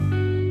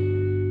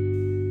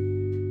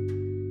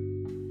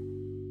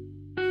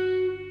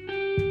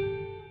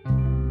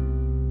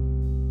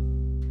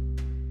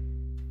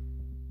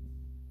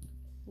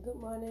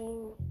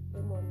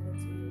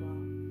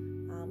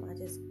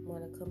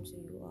come to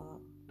you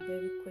all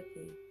very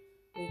quickly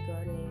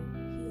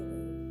regarding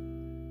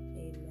healing.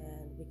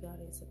 Amen.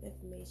 Regarding some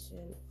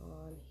information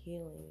on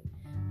healing.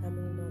 How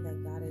many know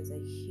that God is a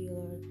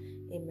healer?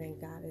 Amen.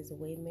 God is a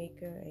way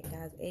maker, and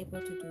God is able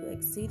to do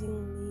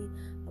exceedingly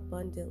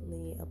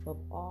abundantly above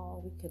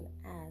all we can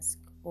ask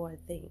or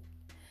think.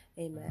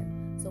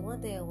 Amen. So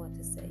one thing I want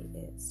to say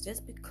is,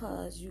 just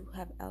because you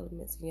have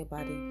elements in your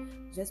body,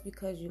 just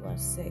because you are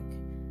sick,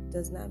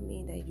 does not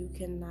mean that you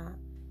cannot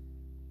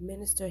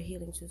minister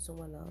healing to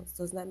someone else.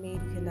 Does not mean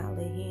you cannot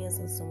lay hands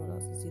on someone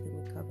else to see them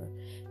recover.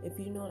 If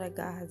you know that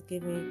God has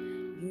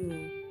given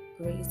you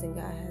grace, and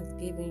God has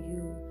given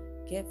you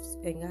gifts,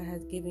 and God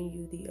has given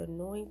you the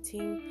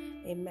anointing,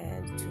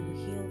 amen, to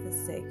heal the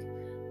sick,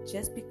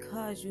 just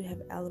because you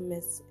have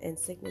elements and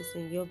sickness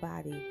in your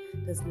body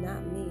does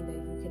not mean that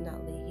you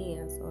cannot lay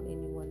hands on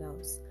anyone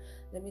else.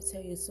 Let me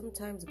tell you,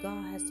 sometimes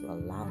God has to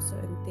allow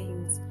certain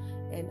things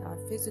in our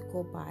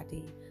physical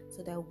body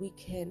so that we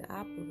can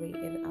operate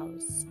in our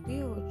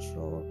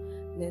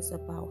spiritualness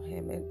about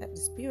Him and the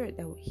spirit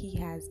that He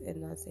has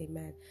in us.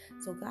 Amen.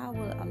 So God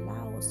will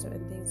allow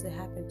certain things to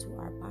happen to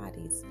our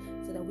bodies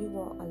so that we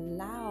won't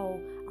allow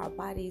our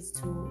bodies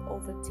to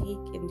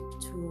overtake and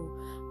to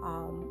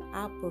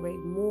operate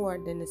more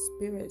than the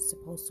Spirit's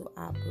supposed to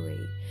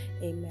operate.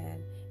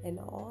 Amen. And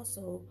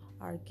also,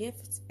 our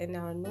gifts and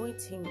our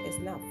anointing is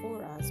not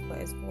for us, but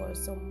it's for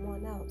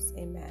someone else.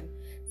 Amen.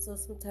 So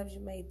sometimes you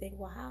may think,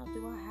 well, how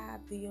do I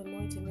have the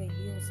anointing to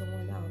heal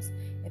someone else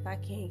if I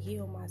can't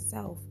heal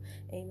myself?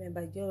 Amen.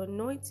 But your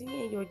anointing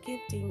and your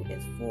gifting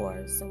is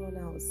for someone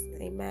else.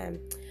 Amen.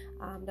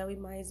 That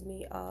reminds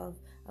me of,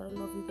 I don't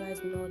know if you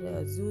guys know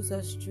the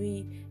Azusa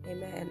Street,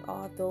 amen, and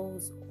all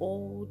those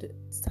old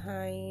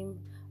time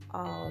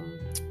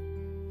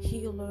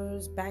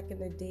healers back in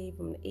the day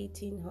from the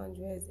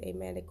 1800s,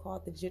 amen. They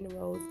called the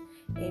generals,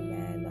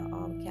 amen.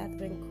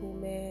 Catherine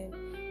Kuhlman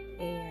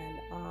and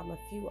a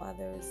few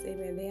others,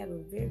 amen. They had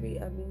a very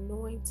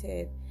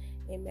anointed,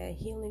 amen,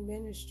 healing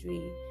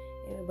ministry.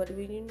 Amen. But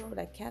we do know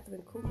that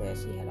Catherine Kuhlman,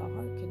 she had a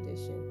heart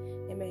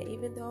condition. Amen.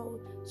 Even though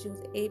she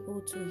was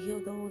able to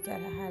heal those that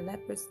had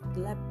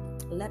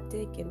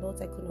leptic and those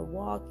that couldn't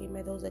walk,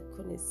 amen, those that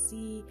couldn't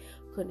see,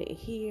 couldn't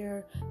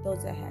hear,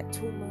 those that had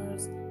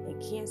tumors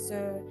and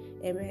cancer,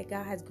 amen.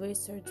 God has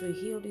graced her to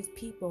heal these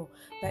people.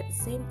 But at the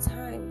same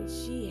time,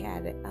 she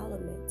had an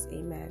element,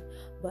 amen.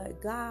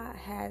 But God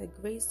had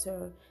graced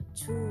her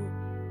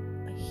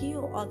to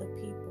heal other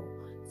people.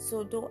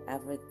 So don't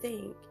ever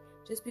think,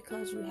 just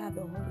because you have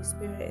the Holy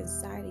Spirit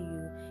inside of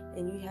you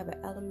and you have an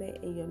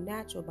element in your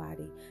natural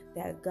body,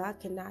 that God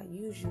cannot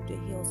use you to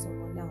heal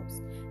someone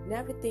else.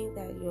 Never think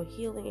that your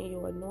healing and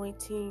your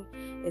anointing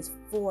is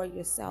for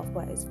yourself,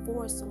 but it's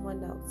for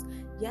someone else.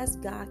 Yes,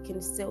 God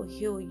can still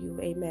heal you.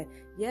 Amen.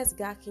 Yes,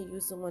 God can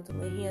use someone to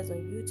lay hands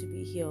on you to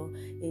be healed.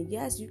 And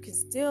yes, you can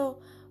still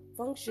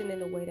function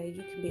in a way that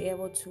you can be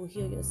able to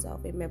heal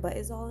yourself. Amen. But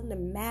it's all in the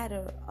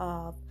matter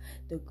of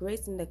the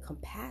grace and the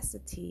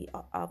capacity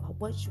of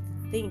what you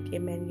think,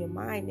 amen, in your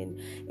mind.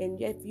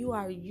 And if you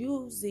are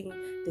using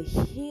the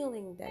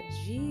healing that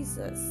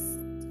Jesus,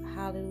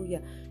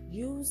 hallelujah,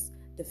 use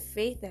the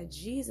faith that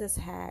Jesus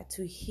had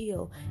to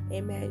heal,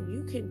 amen,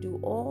 you can do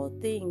all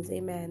things,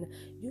 amen.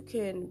 You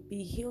can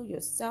be healed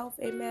yourself,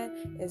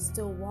 amen, and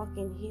still walk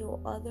and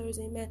heal others,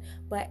 amen.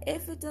 But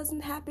if it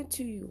doesn't happen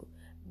to you,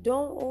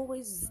 don't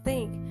always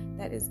think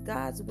that it's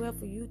God's will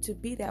for you to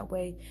be that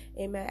way,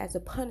 amen, as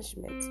a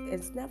punishment.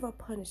 It's never a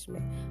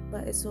punishment,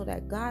 but it's so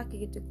that God can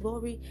get the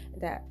glory,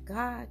 and that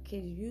God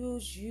can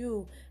use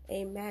you,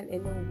 amen,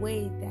 in a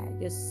way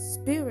that your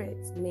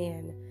spirit,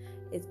 man,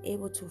 is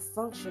able to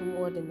function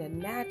more than the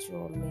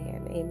natural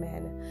man.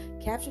 Amen.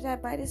 Capture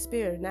that by the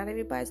Spirit. Not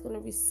everybody's going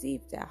to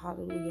receive that.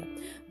 Hallelujah.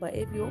 But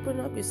if you open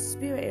up your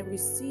spirit and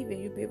receive it,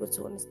 you'll be able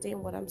to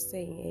understand what I'm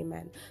saying.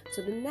 Amen.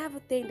 So do never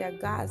think that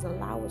God is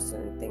allowing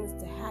certain things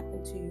to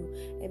happen to you,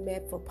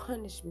 amen, for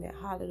punishment.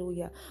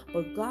 Hallelujah.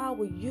 But God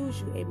will use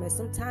you. Amen.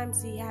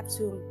 Sometimes He have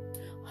to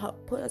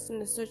put us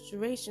in a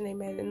situation,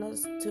 amen, in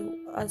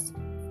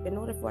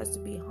order for us to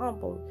be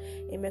humbled,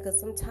 amen, because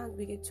sometimes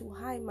we get too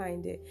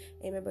high-minded,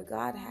 amen, but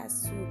God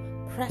has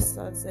to press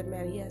us,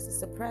 amen. He has to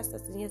suppress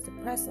us, and He has to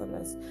press on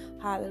us,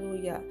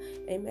 hallelujah,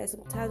 amen.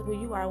 Sometimes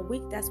when you are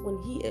weak, that's when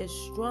He is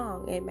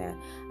strong, amen,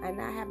 and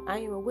I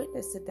am a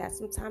witness to that.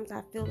 Sometimes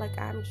I feel like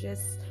I'm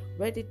just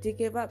ready to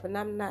give up, and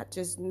I'm not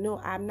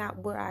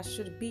where I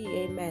should be,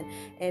 amen.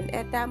 And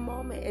at that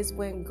moment is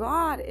when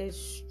God is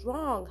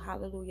strong,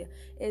 hallelujah,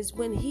 is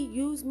when He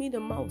used me the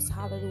most,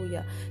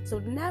 hallelujah. So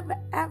never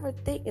ever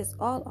think it's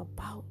all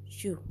about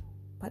you,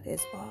 but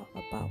it's all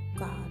about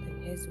God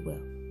and His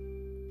will.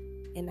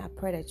 And I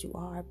pray that you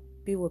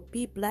will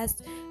be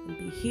blessed and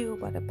be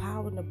healed by the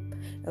power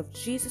of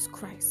Jesus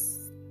Christ.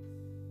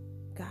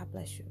 God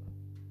bless you.